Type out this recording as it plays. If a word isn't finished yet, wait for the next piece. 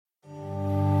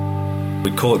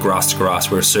We call it grass to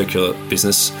grass. We're a circular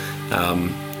business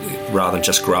rather than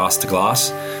just grass to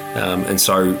glass. And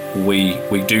so we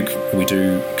do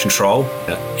control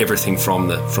everything from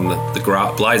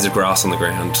the blades of grass on the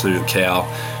ground to the cow,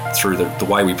 through the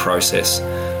way we process,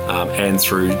 and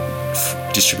through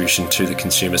distribution to the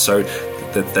consumer. So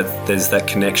that there's that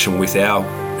connection with our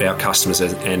customers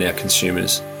and our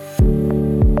consumers.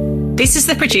 This is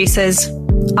The Producers.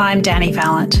 I'm Danny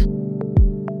Vallant.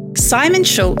 Simon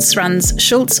Schultz runs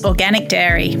Schultz Organic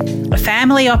Dairy, a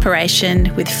family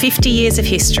operation with 50 years of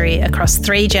history across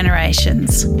 3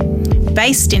 generations.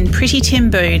 Based in pretty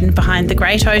Timboon behind the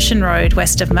Great Ocean Road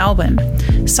west of Melbourne,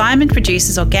 Simon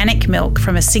produces organic milk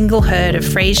from a single herd of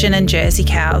Friesian and Jersey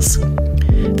cows.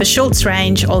 The Schultz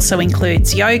range also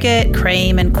includes yoghurt,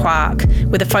 cream and quark,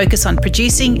 with a focus on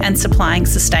producing and supplying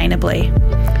sustainably.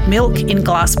 Milk in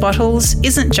glass bottles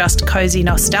isn't just cosy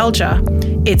nostalgia,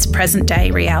 it's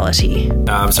present-day reality.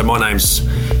 So my name's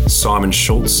Simon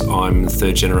Schultz. I'm the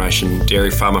 3rd generation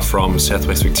dairy farmer from South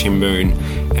Westwick, Timboon,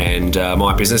 and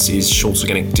my business is Schultz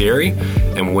Organic Dairy,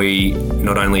 and we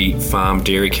not only farm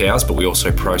dairy cows, but we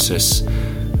also process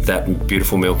that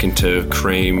beautiful milk into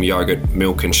cream, yoghurt,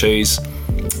 milk and cheese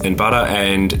and butter,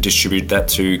 and distribute that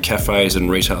to cafes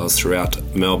and retailers throughout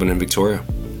Melbourne and Victoria.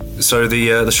 So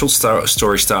the Schultz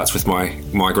story starts with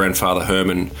my grandfather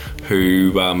Herman,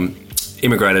 who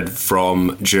immigrated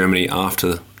from Germany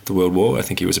after the World War. I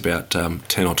think he was about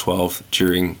 10 or 12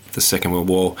 during the Second World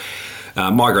War.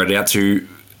 Migrated out to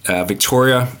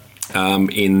Victoria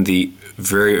in the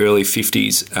very early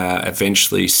 50s,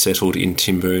 eventually settled in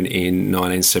Timboon in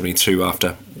 1972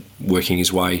 after working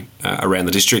his way around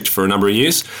the district for a number of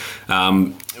years.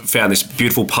 Found this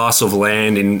beautiful parcel of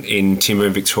land in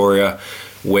Timboon, Victoria,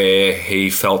 where he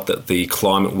felt that the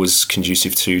climate was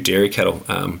conducive to dairy cattle.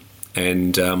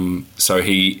 So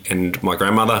he and my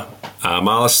grandmother,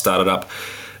 Marla, started up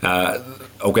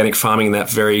organic farming in that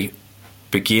very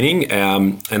beginning.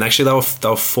 And actually they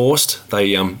were forced.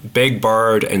 They begged,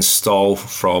 borrowed and stole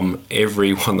from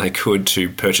everyone they could to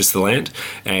purchase the land.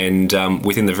 And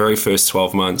within the very first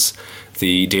 12 months,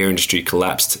 the dairy industry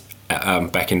collapsed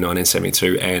back in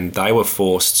 1972, and they were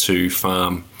forced to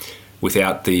farm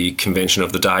without the convention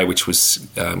of the day, which was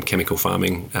chemical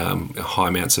farming, high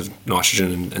amounts of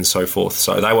nitrogen and so forth.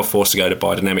 So they were forced to go to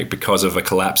biodynamic because of a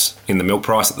collapse in the milk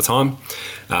price at the time,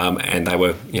 and they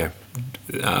were,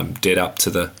 dead up to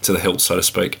the hilt, so to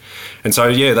speak. And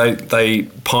so they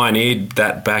pioneered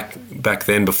that back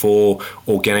then, before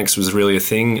organics was really a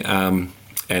thing,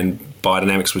 and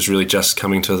biodynamics was really just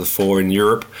coming to the fore in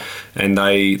Europe, and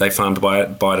they farmed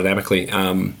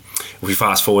biodynamically. If we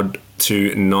fast forward to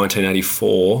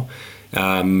 1984,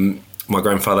 my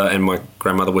grandfather and my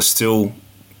grandmother were still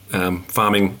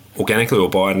farming organically or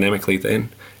biodynamically then,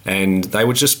 and they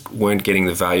weren't getting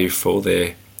the value for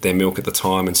their milk at the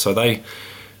time. And so they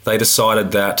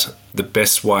decided that the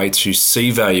best way to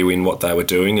see value in what they were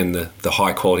doing and the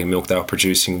high quality milk they were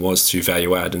producing was to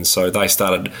value add. And so they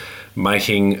started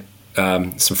making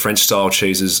some French style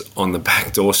cheeses on the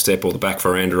back doorstep or the back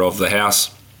veranda of the house.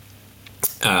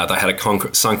 They had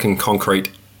a sunken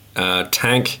concrete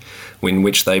tank in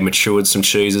which they matured some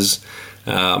cheeses,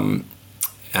 buried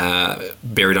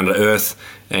under earth,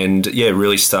 and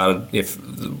really started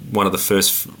one of the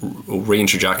first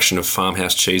reintroduction of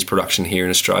farmhouse cheese production here in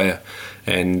Australia.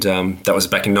 And that was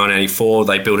back in 1984.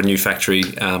 They built a new factory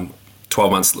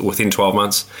within 12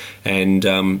 months, and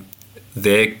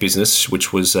their business,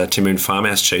 which was Timboon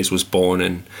Farmhouse Cheese, was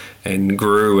born and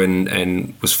grew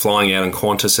and was flying out in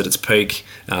Qantas at its peak,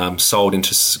 sold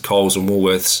into Coles and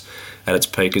Woolworths at its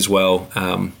peak as well.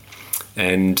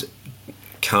 And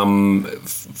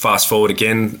fast forward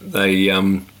again, they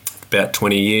about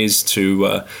 20 years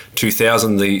to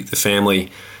 2000, the family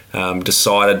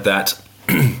decided that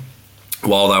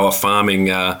while they were farming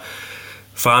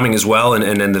as well,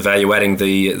 and then the value adding,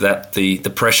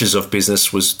 the pressures of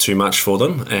business was too much for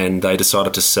them, and they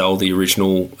decided to sell the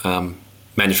original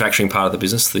manufacturing part of the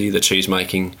business, the cheese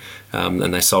making,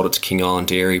 and they sold it to King Island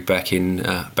Dairy back in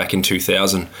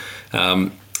 2000.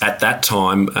 At that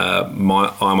time,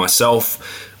 I myself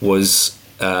was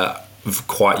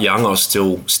quite young. I was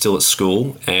still at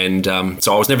school, and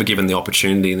so I was never given the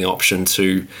opportunity and the option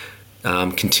to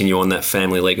continue on that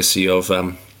family legacy of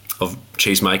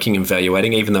cheese making and value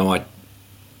adding, even though I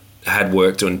had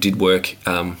worked and did work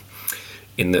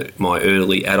in my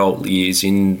early adult years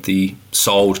in the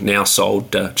now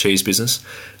sold cheese business.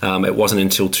 It wasn't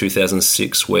until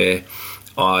 2006 where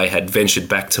I had ventured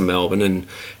back to Melbourne and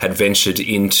had ventured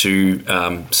into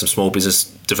some small business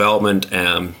development,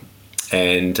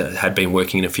 and had been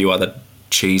working in a few other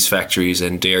cheese factories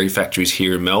and dairy factories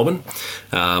here in Melbourne.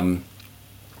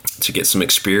 to get some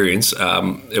experience,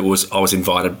 I was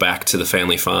invited back to the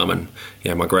family farm,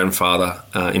 and my grandfather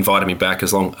invited me back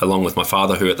along with my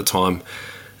father, who at the time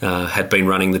had been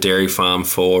running the dairy farm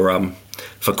for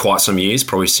quite some years,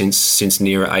 probably since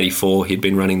near 84. He'd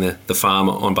been running the farm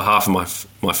on behalf of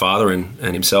my father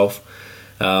and himself.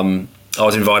 I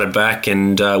was invited back,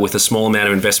 and with a small amount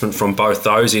of investment from both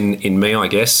those in me, I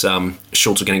guess,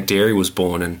 Schultz Organic Dairy was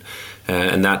born,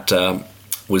 and that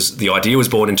was the idea was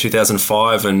born in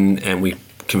 2005, and we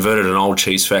converted an old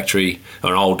cheese factory,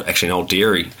 an old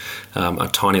dairy, a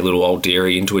tiny little old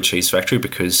dairy, into a cheese factory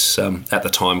because at the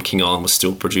time King Island was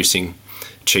still producing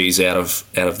cheese out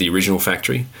of the original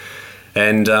factory,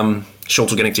 and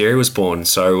Schultz Organic Dairy was born.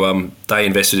 So they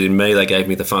invested in me. They gave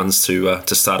me the funds to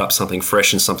start up something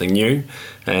fresh and something new.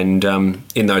 And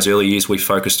in those early years, we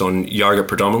focused on yogurt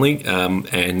predominantly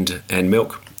and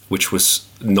milk, which was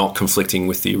not conflicting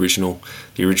with the original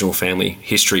family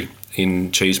history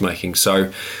in cheese making.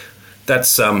 So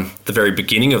that's the very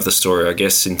beginning of the story, I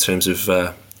guess, in terms of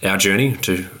our journey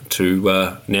to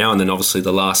now. And then obviously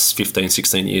the last 15,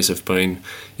 16 years have been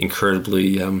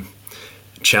incredibly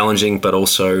challenging, but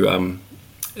also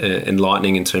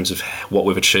enlightening in terms of what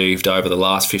we've achieved over the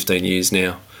last 15 years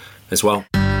now as well.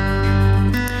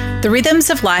 The rhythms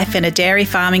of life in a dairy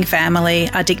farming family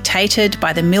are dictated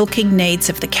by the milking needs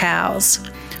of the cows.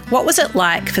 What was it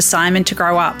like for Simon to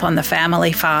grow up on the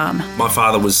family farm? My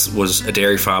father was a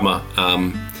dairy farmer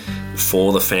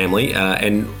for the family,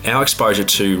 and our exposure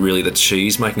to really the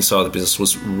cheese making side of the business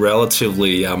was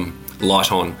relatively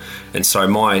light on, and so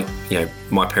my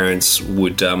parents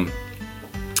would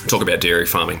talk about dairy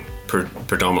farming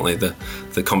predominantly.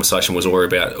 The conversation was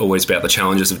always about the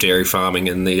challenges of dairy farming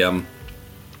and the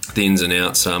ins and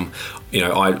outs.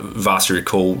 I vastly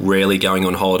recall rarely going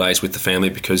on holidays with the family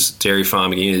because dairy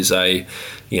farming is a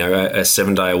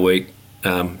 7-day a week,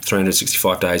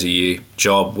 365 days a year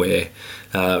job where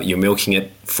you're milking at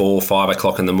 4 or 5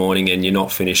 o'clock in the morning and you're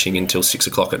not finishing until 6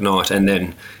 o'clock at night. And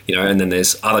then, and then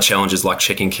there's other challenges like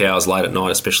checking cows late at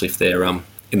night, especially if they're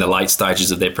in the late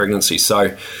stages of their pregnancy.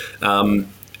 So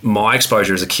my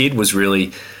exposure as a kid was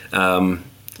really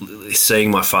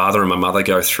seeing my father and my mother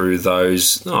go through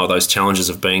those challenges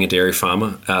of being a dairy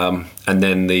farmer, and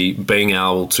then the being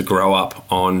able to grow up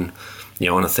on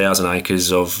 1,000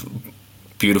 acres of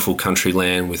beautiful country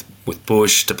land with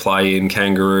bush to play in,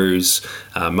 kangaroos,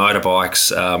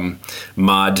 motorbikes,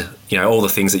 mud, all the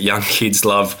things that young kids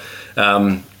love,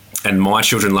 and my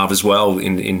children love as well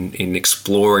in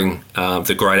exploring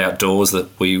the great outdoors that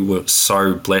we were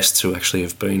so blessed to actually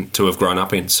have grown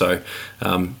up in. So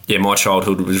my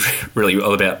childhood was really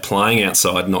all about playing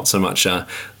outside, not so much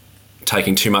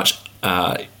taking too much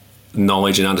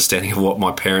knowledge and understanding of what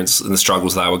my parents and the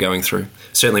struggles they were going through.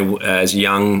 Certainly as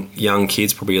young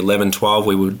kids, probably 11, 12,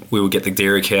 we would get the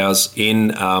dairy cows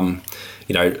in.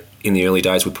 In the early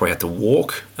days, we probably had to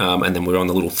walk, and then we were on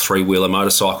the little 3-wheeler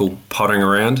motorcycle pottering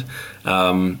around,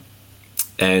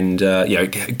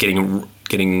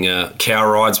 getting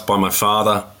cow rides by my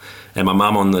father and my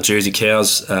mum on the Jersey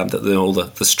cows, all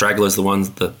the stragglers, the ones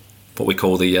what we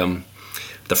call the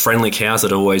friendly cows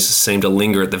that always seem to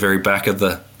linger at the very back of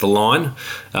the line,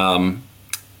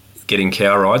 getting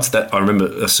cow rides. That I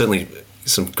remember certainly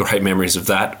some great memories of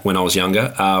that when I was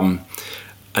younger.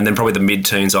 And then probably the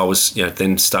mid-teens, I was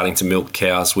then starting to milk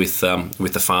cows with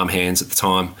the farm hands at the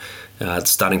time,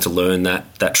 starting to learn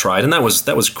that trade, and that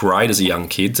was great as a young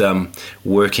kid,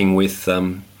 working with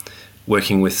some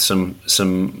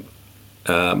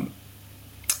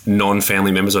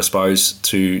non-family members, I suppose,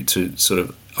 to sort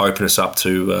of open us up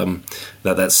to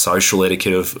that social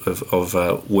etiquette of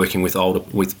working with older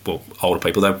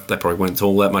people. They probably weren't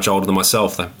all that much older than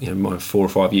myself. My 4 or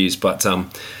 5 years, but.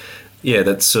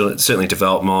 That certainly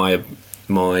developed my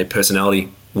personality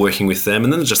working with them,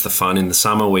 and then just the fun in the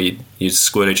summer where you'd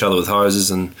squirt each other with hoses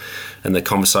and the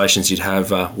conversations you'd have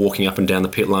walking up and down the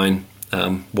pit lane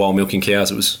while milking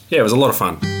cows. It was a lot of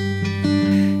fun.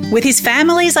 With his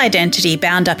family's identity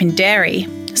bound up in dairy,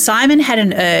 Simon had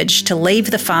an urge to leave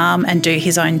the farm and do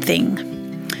his own thing.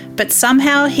 But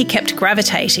somehow he kept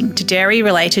gravitating to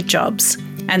dairy-related jobs,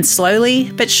 and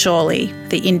slowly but surely,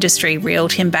 the industry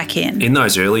reeled him back in. In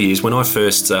those early years, when I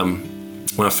first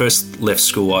left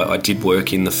school, I did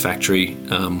work in the factory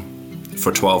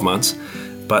for 12 months.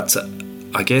 But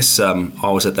I guess I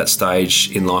was at that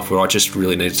stage in life where I just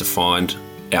really needed to find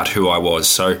out who I was.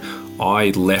 So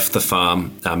I left the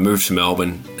farm, moved to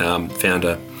Melbourne, found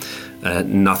a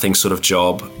nothing sort of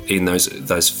job in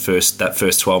that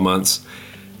first 12 months,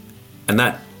 and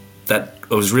that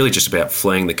it was really just about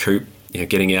fleeing the coop.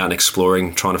 Getting out and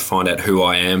exploring, trying to find out who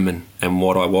I am and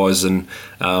what I was. And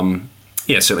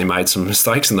certainly made some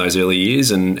mistakes in those early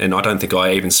years, and I don't think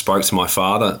I even spoke to my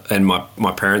father and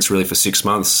my parents really for 6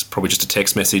 months. Probably just a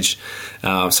text message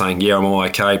saying, "Yeah, I'm all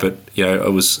okay," but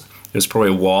it was probably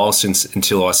a while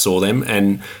until I saw them,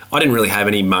 and I didn't really have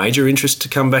any major interest to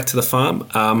come back to the farm.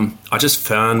 I just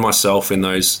found myself in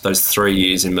those 3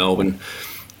 years in Melbourne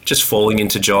just falling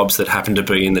into jobs that happened to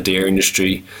be in the dairy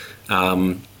industry,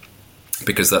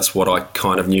 because that's what I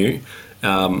kind of knew.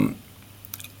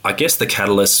 I guess the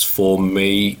catalyst for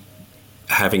me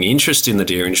having interest in the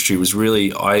dairy industry was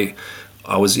really I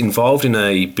was involved in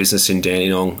a business in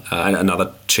Dandenong,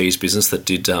 another cheese business that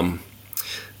did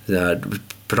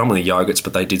predominantly yogurts,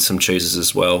 but they did some cheeses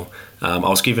as well. I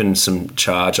was given some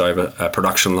charge over a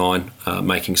production line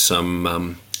making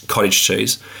some cottage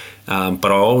cheese,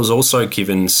 but I was also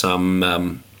given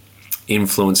some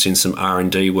influence in some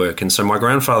R&D work, and so my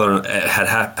grandfather had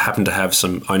happened to have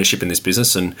some ownership in this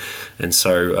business, and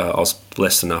so I was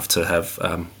blessed enough to have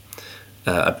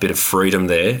a bit of freedom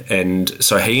there, and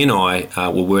so he and I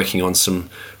were working on some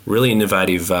really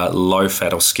innovative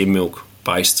low-fat or skim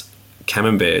milk-based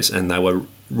camemberts, and they were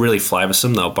really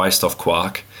flavoursome. They were based off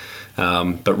quark,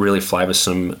 but really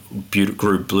flavoursome,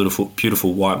 grew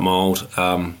beautiful white mould,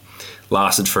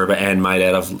 lasted forever, and made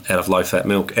out of low-fat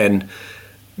milk, and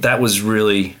that was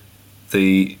really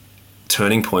the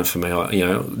turning point for me.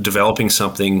 Developing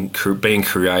something, being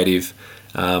creative,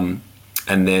 and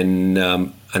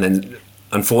then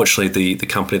unfortunately the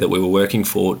company that we were working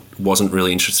for wasn't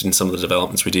really interested in some of the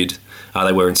developments we did.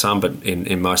 They were in some, but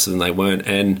in most of them they weren't.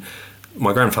 And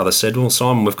my grandfather said, "Well,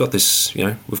 Simon, we've got this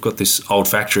old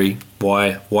factory.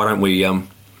 Why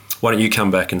don't you come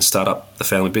back and start up the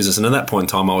family business?" And at that point in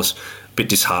time, I was a bit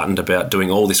disheartened about doing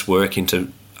all this work into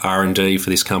R&D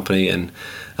for this company, and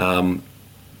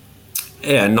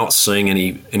not seeing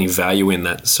any value in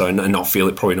that. So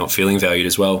probably not feeling valued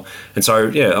as well. And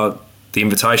so the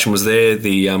invitation was there.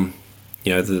 The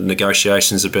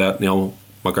negotiations about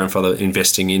my grandfather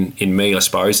investing in me, I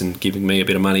suppose, and giving me a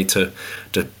bit of money to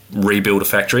rebuild a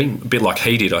factory, a bit like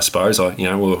he did, I suppose. We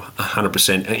were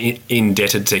 100%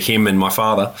 indebted to him and my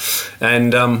father,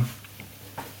 and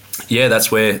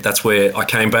that's where I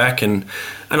came back, and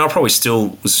I probably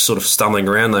still was sort of stumbling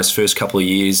around those first couple of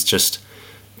years, just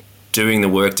doing the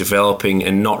work, developing,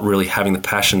 and not really having the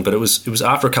passion. But it was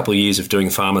after a couple of years of doing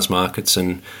farmers markets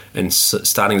and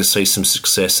starting to see some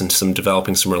success and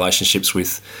developing some relationships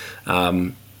with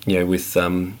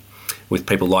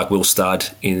people like Will Studd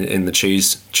in the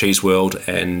cheese world,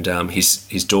 and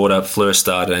his daughter Fleur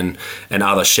Studd, and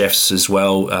other chefs as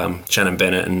well, Shannon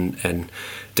Bennett and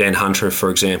Dan Hunter, for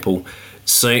example.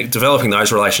 Developing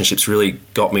those relationships really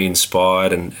got me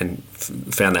inspired and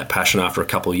found that passion after a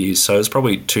couple of years. So it was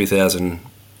probably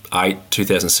 2008,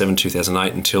 2007,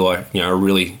 2008 until I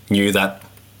really knew that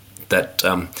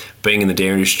being in the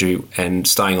dairy industry and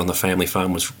staying on the family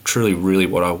farm was truly really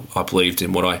what I believed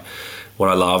in, what I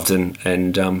loved, and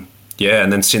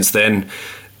then since then,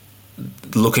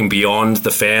 looking beyond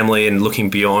the family and looking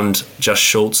beyond just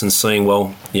Schultz and seeing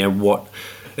what.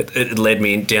 It led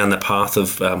me down the path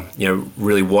of,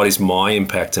 really what is my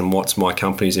impact and what's my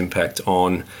company's impact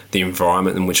on the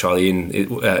environment in which I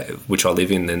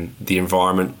live in, and the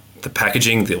environment, the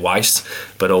packaging, the waste,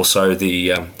 but also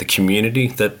the community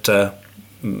that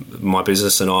my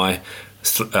business and I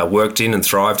worked in and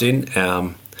thrived in.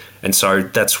 And so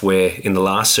that's where in the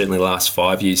last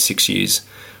 5 years, 6 years,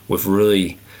 we've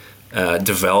really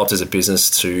developed as a business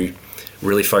to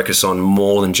really focus on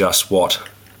more than just what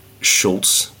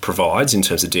Schultz provides in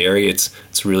terms of dairy. It's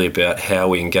really about how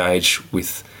we engage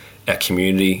with our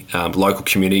community, local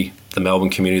community, the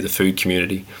Melbourne community, the food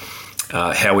community,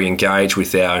 how we engage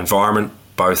with our environment,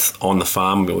 both on the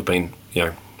farm. We've been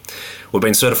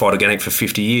certified organic for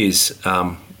 50 years,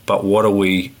 but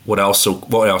what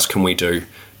else can we do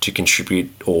to contribute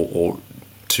or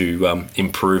to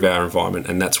improve our environment?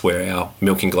 And that's where our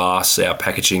milk and glass, our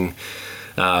packaging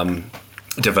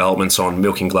developments on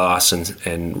milk and glass and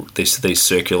this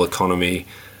circular economy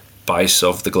base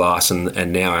of the glass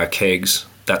and now our kegs,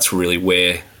 that's really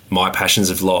where my passions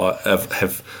have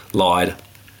lied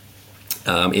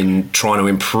in trying to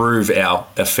improve our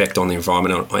effect on the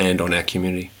environment and on our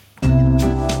community.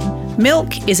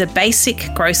 Milk is a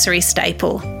basic grocery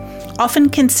staple, often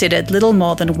considered little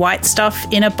more than white stuff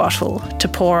in a bottle to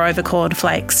pour over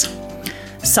cornflakes.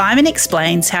 Simon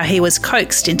explains how he was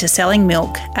coaxed into selling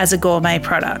milk as a gourmet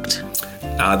product.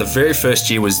 The very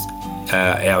first year was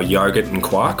our yogurt and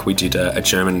quark. We did a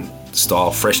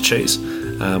German-style fresh cheese.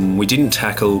 We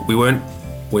weren't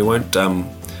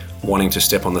wanting to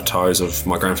step on the toes of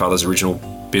my grandfather's original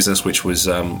business, which was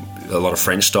a lot of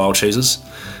French style cheeses,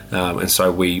 and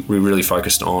so we really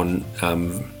focused on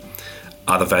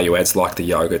other value adds like the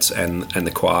yogurts and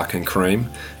the quark and cream.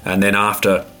 And then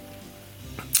after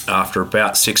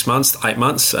about 6 months, 8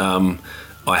 months, I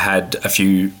had a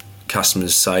few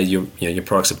customers say your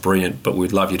products are brilliant, but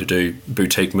we'd love you to do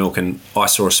boutique milk. And I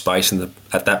saw a space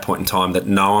at that point in time that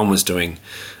no one was doing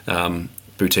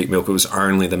boutique milk. It was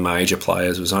only the major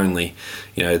players. It was only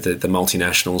the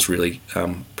multinationals really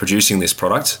producing this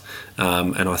product.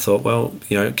 And I thought, well,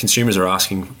 consumers are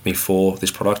asking me for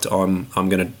this product. I'm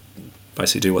going to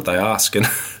basically do what they ask,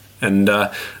 and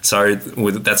so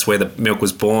that's where the milk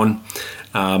was born.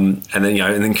 And then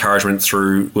an encouragement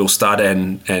through Will Studd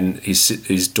and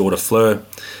his daughter Fleur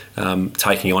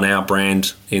taking on our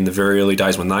brand in the very early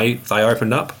days when they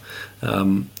opened up,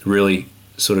 really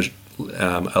sort of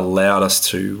allowed us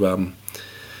to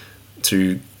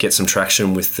get some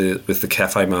traction with the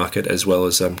cafe market as well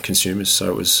as consumers. So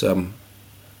it was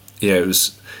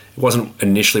it wasn't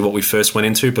initially what we first went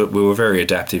into, but we were very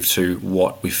adaptive to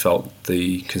what we felt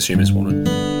the consumers wanted.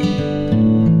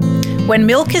 When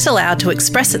milk is allowed to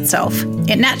express itself,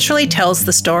 it naturally tells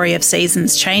the story of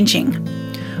seasons changing.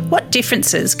 What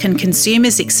differences can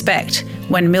consumers expect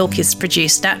when milk is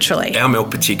produced naturally? Our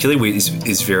milk particularly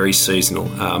is very seasonal.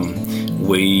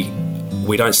 We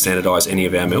don't standardise any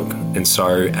of our milk, and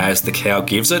so as the cow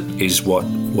gives it is what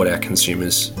our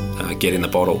consumers get in the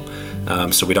bottle.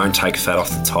 So we don't take fat off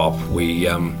the top. We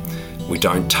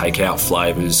don't take out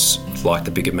flavours like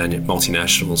the bigger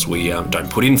multinationals. We don't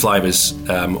put in flavours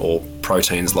or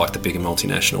proteins like the bigger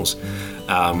multinationals.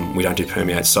 We don't do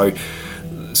permeates.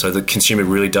 So the consumer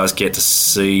really does get to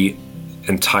see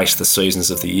and taste the seasons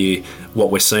of the year.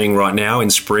 What we're seeing right now in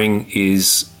spring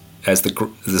is as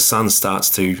the sun starts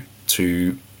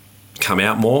to come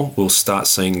out more, we'll start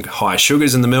seeing higher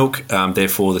sugars in the milk.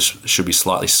 Therefore, there should be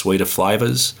slightly sweeter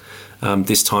flavours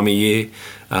this time of year.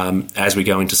 As we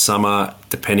go into summer,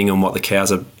 depending on what the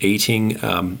cows are eating,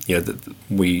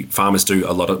 farmers do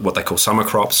a lot of what they call summer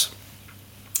crops.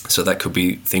 So that could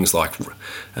be things like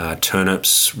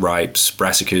turnips, rapes,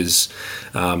 brassicas,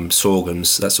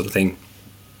 sorghums, that sort of thing.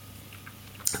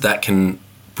 That can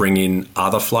bring in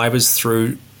other flavours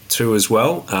through too as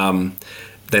well.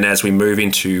 Then as we move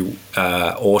into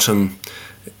autumn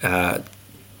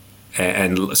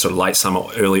and sort of late summer,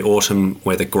 early autumn,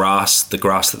 where the grass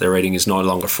that they're eating is no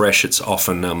longer fresh, it's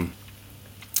often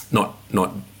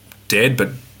not dead but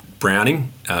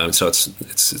browning, so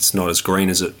it's not as green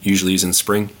as it usually is in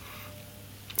spring.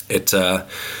 I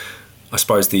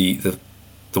suppose the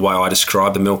way I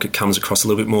describe the milk, it comes across a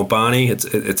little bit more barny. It's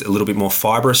a little bit more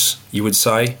fibrous, you would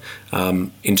say.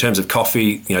 In terms of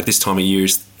coffee, this time of year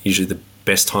is usually the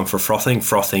best time for frothing.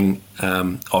 Frothing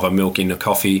of a milk in a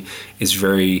coffee is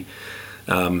very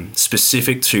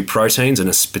specific to proteins and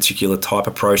a particular type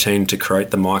of protein to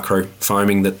create the micro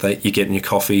foaming that you get in your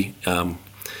coffee.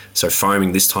 So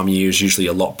foaming this time of year is usually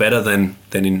a lot better than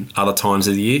in other times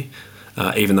of the year,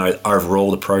 even though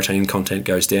overall the protein content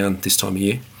goes down this time of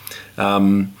year.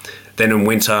 Then in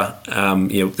winter,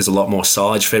 there's a lot more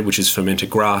silage fed, which is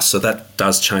fermented grass, so that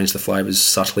does change the flavours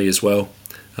subtly as well.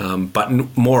 But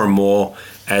more and more,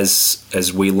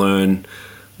 as we learn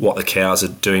what the cows are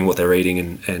doing, what they're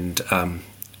eating,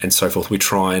 and so forth, we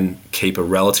try and keep a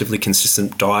relatively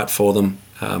consistent diet for them,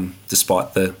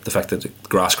 despite the fact that the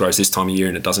grass grows this time of year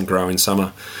and it doesn't grow in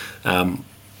summer. The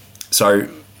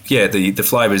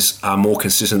flavours are more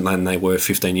consistent than they were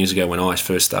 15 years ago when I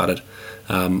first started,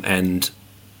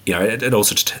 it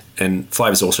also and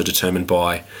flavours also determined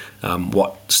by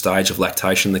what stage of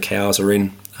lactation the cows are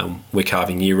in. We're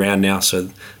calving year round now, so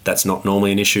that's not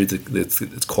normally an issue.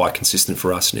 It's quite consistent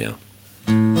for us now.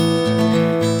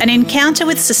 An encounter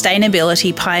with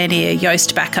sustainability pioneer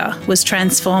Joost Bakker was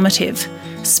transformative,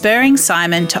 spurring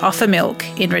Simon to offer milk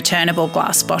in returnable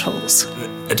glass bottles.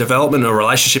 A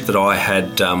relationship that I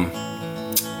had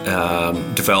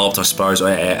developed, I suppose,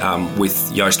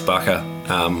 with Joost Bakker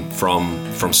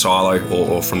from Silo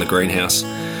or from the greenhouse,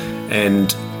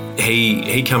 and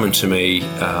he came to me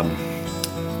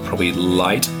probably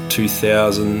late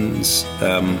 2000s,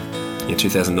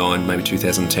 2009, maybe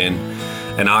 2010,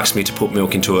 and asked me to put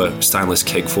milk into a stainless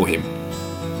keg for him,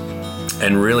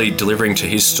 and really delivering to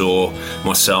his store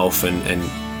myself and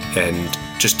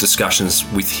just discussions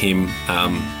with him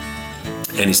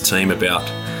and his team about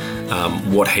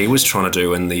what he was trying to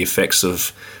do and the effects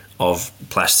of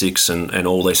plastics and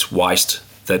all this waste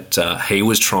that he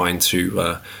was trying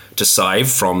to save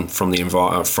from the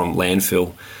environment, from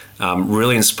landfill,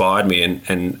 really inspired me,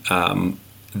 and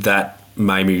that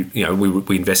made me.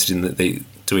 We invested in the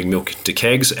doing milk into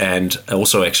kegs, and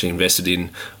also actually invested in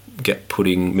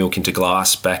putting milk into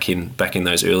glass back in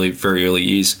those very early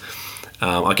years.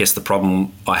 I guess the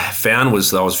problem I found was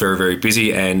that I was very, very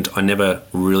busy, and I never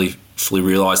really fully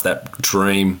realised that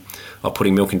dream of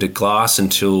putting milk into glass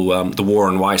until the War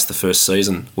on Waste, the first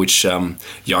season, which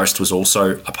Joost was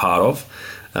also a part of,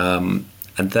 and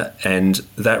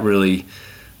that really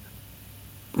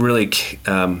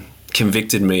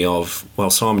convicted me of, well,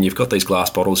 Simon, you've got these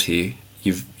glass bottles here.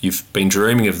 You've been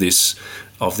dreaming of this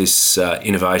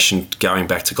innovation going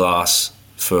back to glass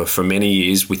for many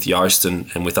years with Joost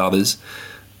and with others.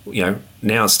 Now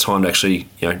it's time to actually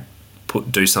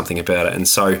do something about it. And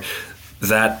so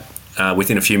that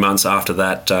within a few months after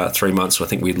that, 3 months, I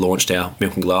think we launched our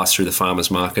milk and glass through the farmers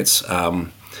markets,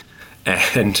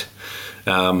 and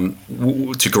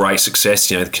to great success.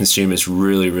 The consumers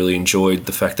really enjoyed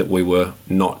the fact that we were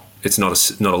not. It's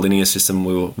not a linear system.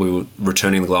 We were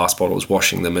returning the glass bottles,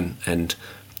 washing them, and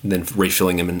then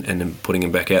refilling them and then putting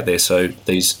them back out there. So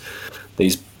these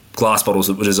glass bottles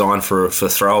that were designed for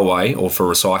throwaway or for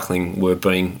recycling were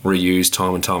being reused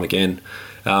time and time again.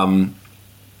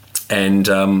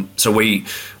 So we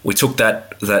took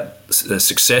that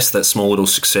success, that small little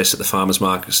success at the farmers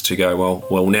markets, to go,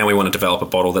 well, now we want to develop a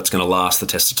bottle that's going to last the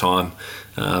test of time.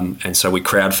 And so we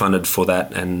crowdfunded for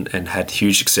that and had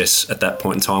huge success at that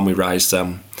point in time. We raised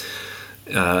over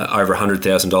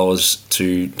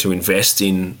 $100,000 to invest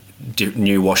in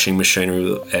new washing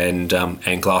machinery and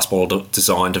glass bottle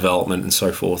design development and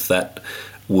so forth that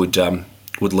would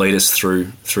lead us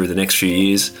through the next few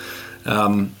years.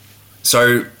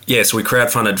 So we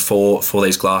crowdfunded for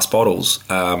these glass bottles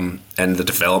and the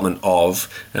development of.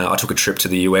 I took a trip to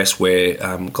the US where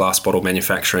glass bottle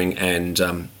manufacturing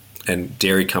and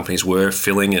dairy companies were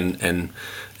filling and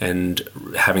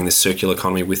having this circular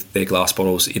economy with their glass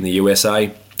bottles in the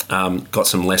USA. Got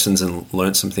some lessons and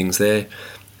learnt some things there,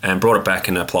 and brought it back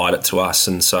and applied it to us.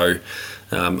 And so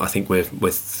I think we're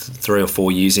 3 or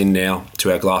 4 years in now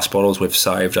to our glass bottles. We've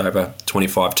saved over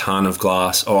 25 tonne of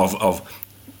glass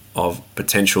of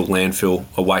potential landfill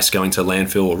or waste going to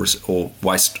landfill or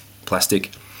waste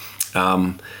plastic,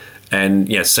 and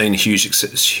seen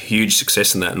huge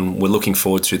success in that. And we're looking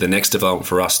forward to the next development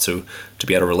for us to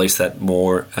be able to release that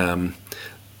more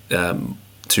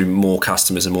to more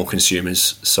customers and more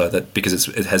consumers, so that because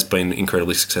it has been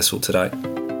incredibly successful today.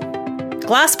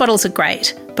 Glass bottles are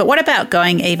great, but what about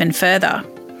going even further?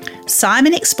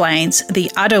 Simon explains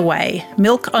the Udder Way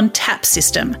milk on tap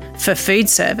system for food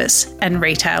service and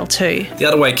retail too. The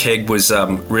Udder Way keg was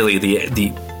really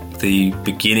the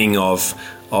beginning of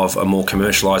a more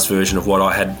commercialised version of what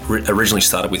I had originally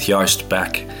started with Joost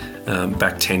back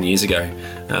 10 years ago.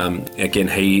 Again,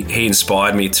 he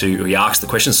inspired me he asked the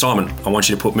question, Simon, I want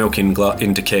you to put milk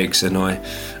into kegs, and I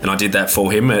did that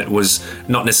for him. It was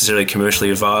not necessarily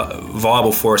commercially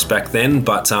viable for us back then,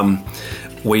 but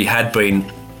we had been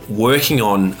working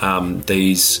on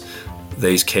these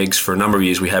kegs for a number of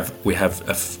years. We have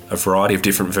a variety of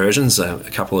different versions. A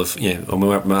couple of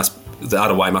the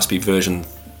Udder Way must be version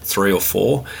 3 or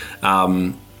 4.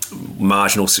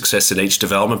 Marginal success at each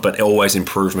development, but always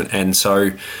improvement. And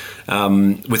so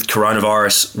with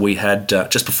coronavirus, we had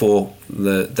just before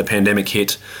the pandemic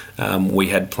hit, we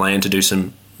had planned to do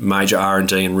some major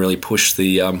R&D and really push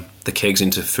the kegs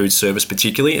into food service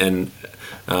particularly, and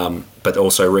but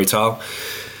also retail.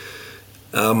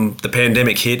 The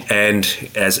pandemic hit, and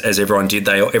as everyone did,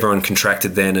 everyone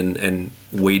contracted then, and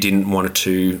we didn't want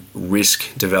to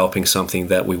risk developing something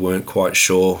that we weren't quite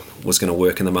sure was going to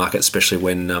work in the market, especially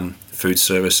when food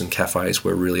service and cafes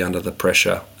were really under the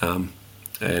pressure,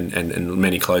 and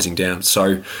many closing down.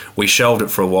 So we shelved it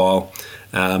for a while,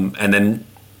 and then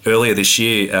earlier this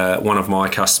year, one of my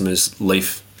customers,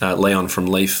 Leon from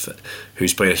Leaf,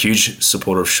 who's been a huge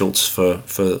supporter of Schultz for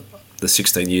the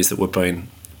 16 years that we've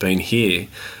been here,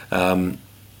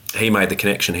 he made the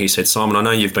connection. He said, Simon, I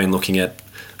know you've been looking at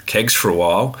kegs for a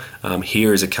while.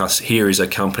 Here is a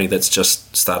company that's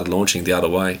just started launching the Udder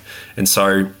Way. And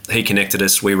so he connected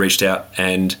us. We reached out,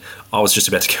 and I was just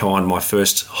about to go on my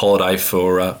first holiday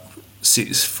for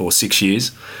 6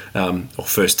 years, or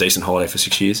first decent holiday for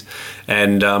 6 years.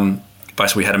 And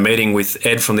basically we had a meeting with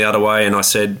Ed from the Udder Way, and I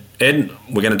said, Ed,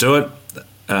 we're going to do it.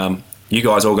 You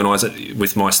guys organise it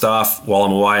with my staff while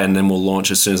I'm away, and then we'll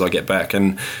launch as soon as I get back.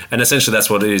 And essentially that's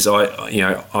what it is.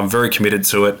 I'm very committed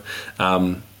to it,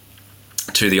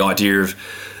 to the idea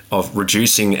of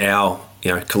reducing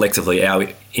collectively our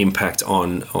impact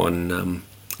on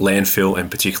landfill, and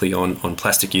particularly on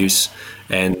plastic use.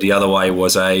 And the Udder Way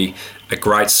was a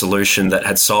great solution that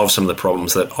had solved some of the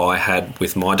problems that I had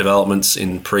with my developments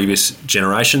in previous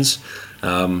generations.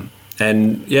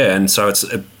 And so it's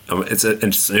it's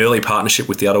an early partnership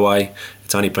with the Other Way.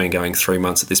 It's only been going 3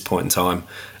 months at this point in time,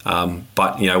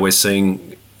 but we're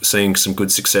seeing some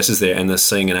good successes there, and they're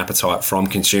seeing an appetite from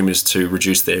consumers to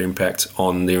reduce their impact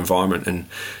on the environment. And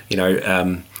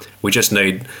we just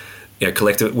need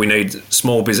collective. We need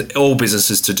all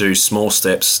businesses to do small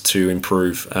steps to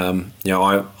improve. I'm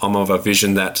of a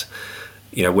vision that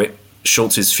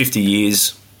Schultz is 50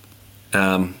 years.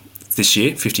 This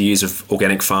year, 50 years of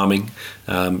organic farming.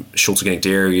 Schultz Organic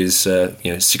Dairy is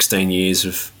 16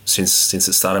 years since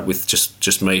it started with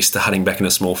just me starting back in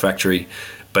a small factory.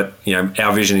 But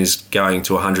our vision is going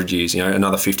to 100 years,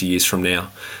 another 50 years from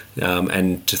now,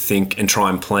 and to think and try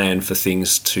and plan for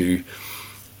things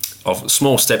of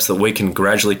small steps that we can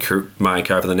gradually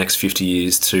make over the next 50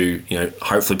 years to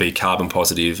hopefully be carbon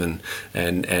positive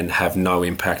and have no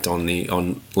impact on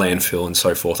landfill and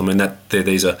so forth. I mean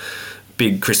these are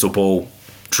big crystal ball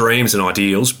dreams and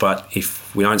ideals, but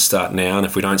if we don't start now and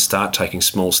if we don't start taking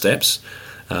small steps,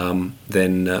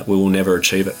 then we will never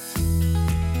achieve it.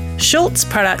 Schultz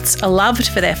products are loved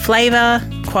for their flavour,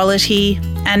 quality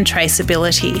and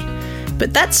traceability,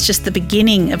 but that's just the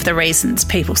beginning of the reasons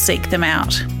people seek them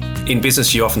out. In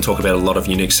business, you often talk about a lot of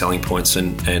unique selling points,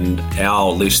 and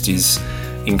our list is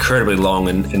incredibly long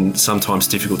and sometimes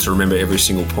difficult to remember every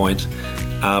single point.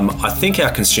 I think our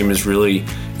consumers really,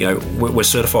 we're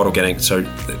certified organic, so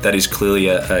that is clearly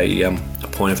a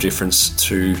point of difference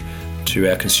to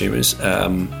our consumers.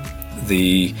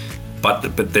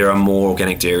 But there are more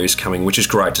organic dairies coming, which is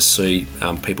great to see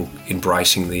people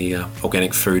embracing the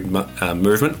organic food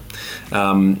movement.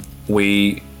 I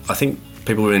think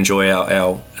people will enjoy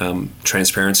our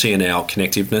transparency and our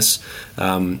connectiveness.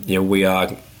 We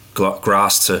are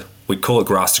we call it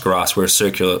grass to grass. We're a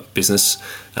circular business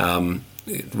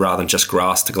rather than just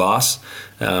grass to glass,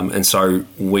 and so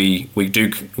we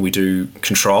do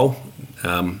control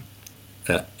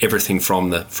everything from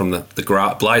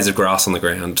the blades of grass on the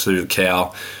ground to the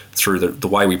cow, through the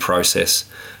way we process,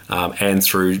 and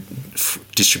through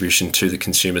distribution to the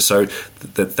consumer. So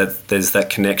that there's that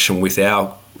connection with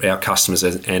our customers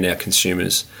and our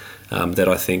consumers that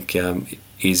I think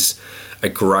is a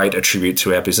great attribute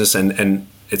to our business, and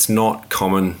it's not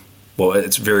common. Well,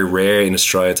 it's very rare in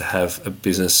Australia to have a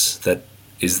business that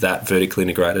is that vertically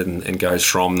integrated and goes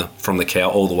from the cow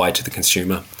all the way to the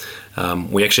consumer.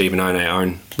 We actually even own our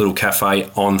own little cafe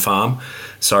on farm,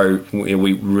 so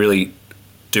we really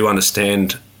do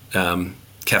understand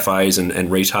cafes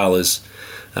and retailers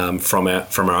from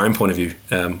our own point of view.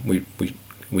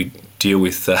 We deal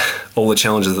with all the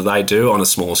challenges that they do on a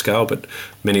smaller scale, but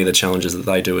many of the challenges that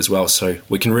they do as well. So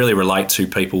we can really relate to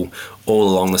people all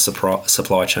along the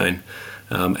supply chain,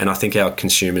 and I think our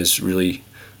consumers really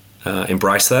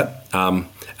embrace that.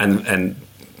 And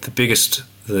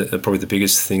probably the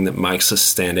biggest thing that makes us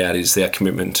stand out is our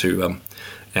commitment to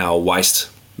our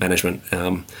waste management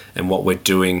and what we're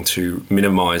doing to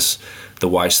minimise the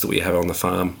waste that we have on the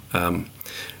farm,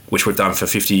 which we've done for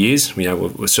 50 years.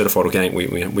 We're certified organic.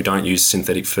 We don't use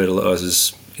synthetic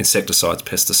fertilisers, insecticides,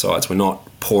 pesticides. We're not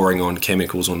pouring on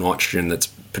chemicals or nitrogen that's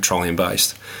petroleum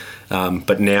based.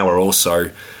 But now we're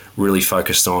also really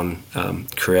focused on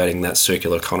creating that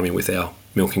circular economy with our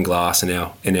milk and glass and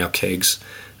our kegs.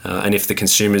 And if the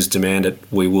consumers demand it,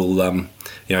 we will.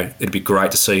 It'd be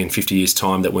great to see in 50 years'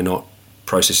 time that we're not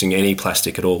processing any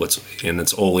plastic at all.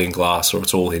 It's all in glass, or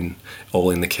it's all in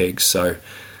the kegs. So,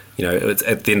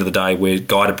 at the end of the day, we're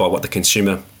guided by what the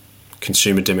consumer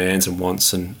demands and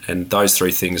wants, and those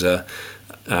three things are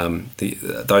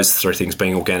those three things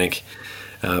being organic,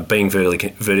 being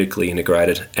vertically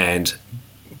integrated, and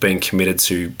being committed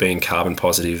to being carbon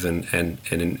positive and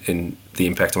in the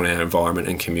impact on our environment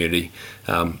and community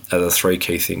are the three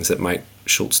key things that make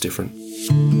Schultz different.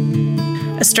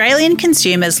 Australian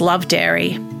consumers love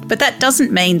dairy, but that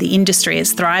doesn't mean the industry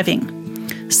is thriving.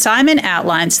 Simon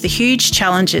outlines the huge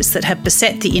challenges that have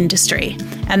beset the industry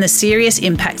and the serious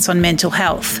impacts on mental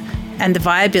health and the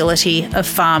viability of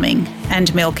farming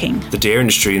and milking. The dairy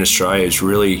industry in Australia is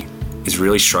really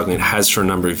struggling. It has for a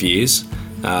number of years.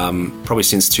 Probably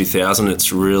since 2000,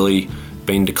 it's really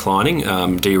been declining.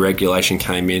 Deregulation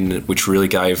came in, which really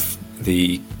gave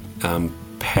the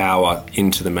power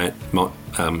into the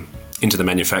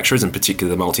manufacturers, and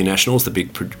particularly the multinationals, the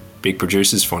big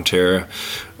producers, Fonterra,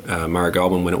 Murray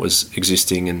Goulburn when it was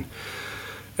existing,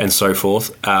 and so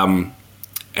forth. The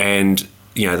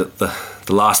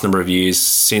last number of years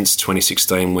since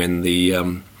 2016, when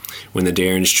the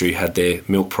dairy industry had their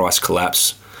milk price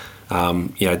collapse,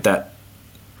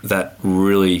 that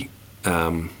really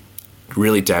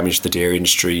really damaged the dairy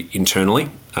industry internally.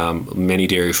 Many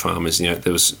dairy farmers,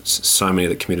 there was so many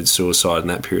that committed suicide in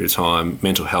that period of time.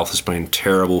 Mental health has been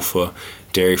terrible for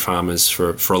dairy farmers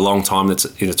for a long time.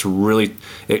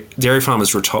 Dairy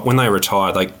farmers when they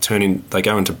retire, they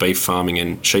go into beef farming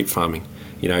and sheep farming.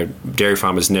 Dairy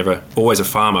farmers never always a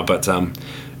farmer, but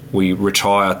we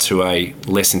retire to a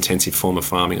less intensive form of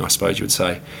farming, I suppose you would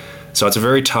say. So it's a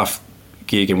very tough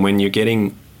gig,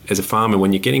 and as a farmer,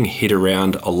 when you're getting hit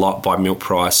around a lot by milk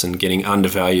price and getting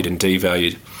undervalued and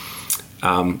devalued,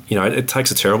 it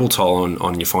takes a terrible toll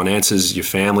on your finances, your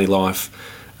family life,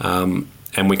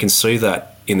 and we can see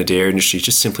that in the dairy industry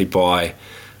just simply by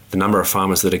the number of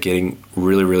farmers that are getting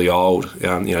really, really old.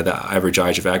 The average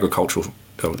age of agricultural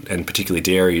and particularly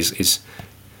dairy is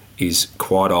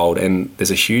quite old, and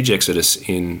there's a huge exodus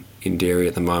in dairy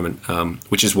at the moment,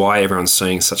 which is why everyone's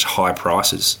seeing such high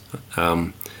prices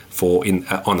on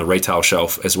the retail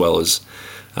shelf as well as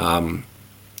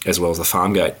the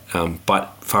farm gate.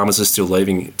 But farmers are still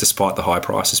leaving despite the high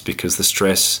prices because the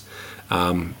stress,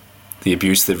 the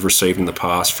abuse they've received in the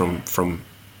past from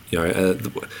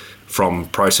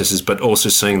processors, but also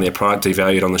seeing their product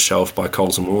devalued on the shelf by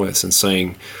Coles and Woolworths, and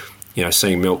seeing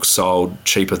milk sold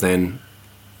cheaper than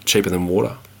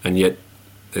water, and yet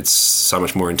it's so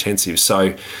much more intensive.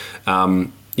 So, I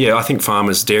think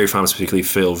dairy farmers particularly,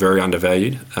 feel very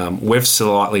undervalued. We've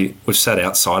sat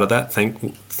outside of that,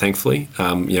 thankfully.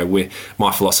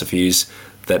 My philosophy is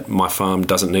that my farm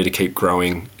doesn't need to keep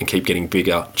growing and keep getting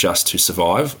bigger just to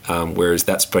survive, whereas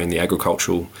that's been the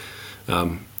agricultural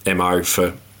MO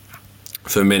for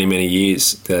many, many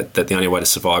years, that the only way to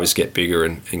survive is get bigger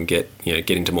and get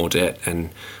into more debt, and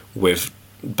we've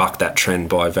bucked that trend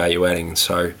by value adding. And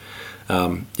so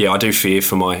I do fear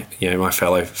for my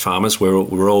fellow farmers.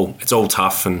 It's all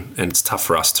tough, and it's tough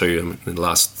for us too. The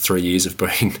last 3 years have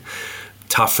been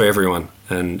tough for everyone,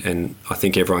 and I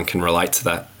think everyone can relate to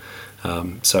that.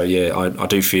 I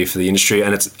do fear for the industry,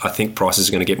 and I think prices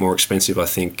are going to get more expensive. I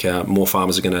think more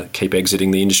farmers are going to keep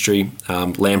exiting the industry.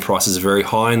 Land prices are very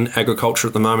high in agriculture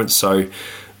at the moment, so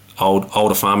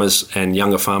older farmers and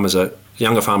younger farmers are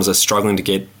struggling to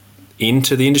get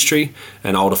into the industry,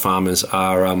 and older farmers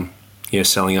are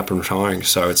selling up and retiring.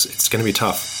 So it's going to be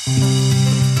tough.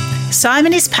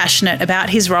 Simon is passionate about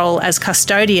his role as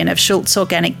custodian of Schultz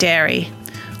Organic Dairy.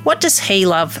 What does he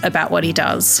love about what he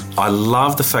does? I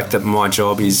love the fact that my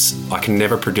job is I can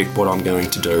never predict what I'm going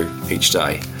to do each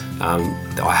day.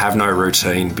 I have no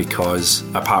routine because,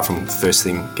 apart from first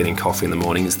thing getting coffee in the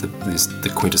morning is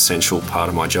the quintessential part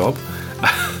of my job.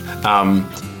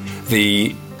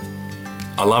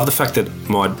 I love the fact that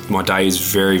my day is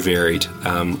very varied.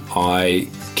 I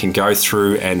can go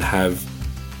through and have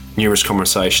numerous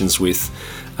conversations with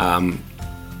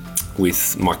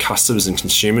my customers and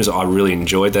consumers. I really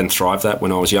enjoyed that and thrived that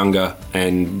when I was younger,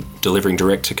 and delivering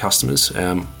direct to customers,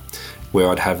 where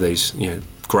I'd have these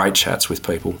great chats with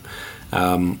people.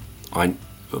 But I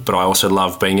also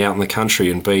love being out in the country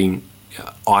and being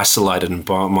isolated and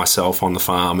by myself on the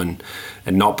farm, and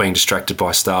not being distracted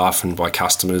by staff and by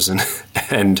customers,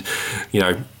 and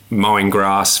mowing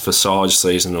grass for silage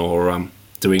season, or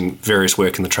doing various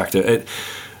work in the tractor.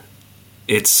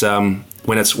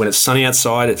 When it's sunny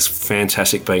outside, it's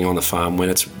fantastic being on the farm. When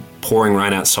it's pouring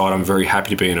rain outside, I'm very happy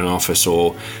to be in an office,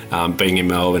 or being in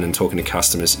Melbourne and talking to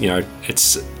customers.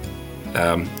 It's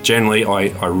generally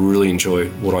I really enjoy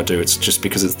what I do. It's just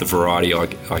because it's the variety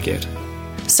I get.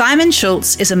 Simon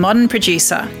Schultz is a modern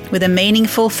producer with a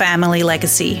meaningful family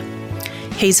legacy.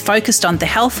 He's focused on the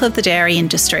health of the dairy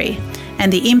industry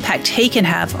and the impact he can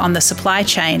have on the supply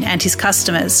chain and his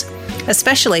customers,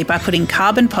 especially by putting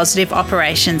carbon-positive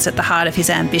operations at the heart of his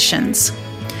ambitions.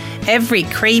 Every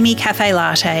creamy cafe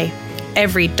latte,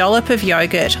 every dollop of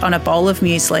yogurt on a bowl of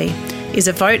muesli is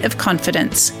a vote of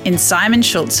confidence in Simon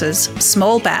Schultz's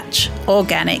small batch,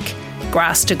 organic,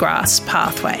 grass-to-grass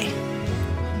pathway.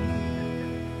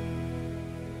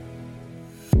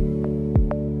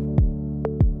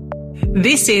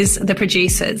 This is The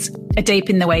Producers, a Deep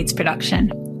in the Weeds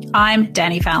production. I'm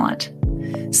Danny Valent.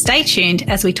 Stay tuned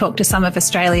as we talk to some of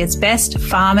Australia's best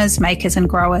farmers, makers and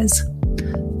growers.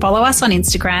 Follow us on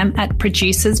Instagram at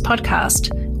Producers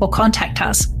Podcast, or contact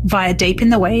us via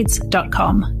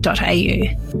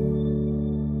deepintheweeds.com.au.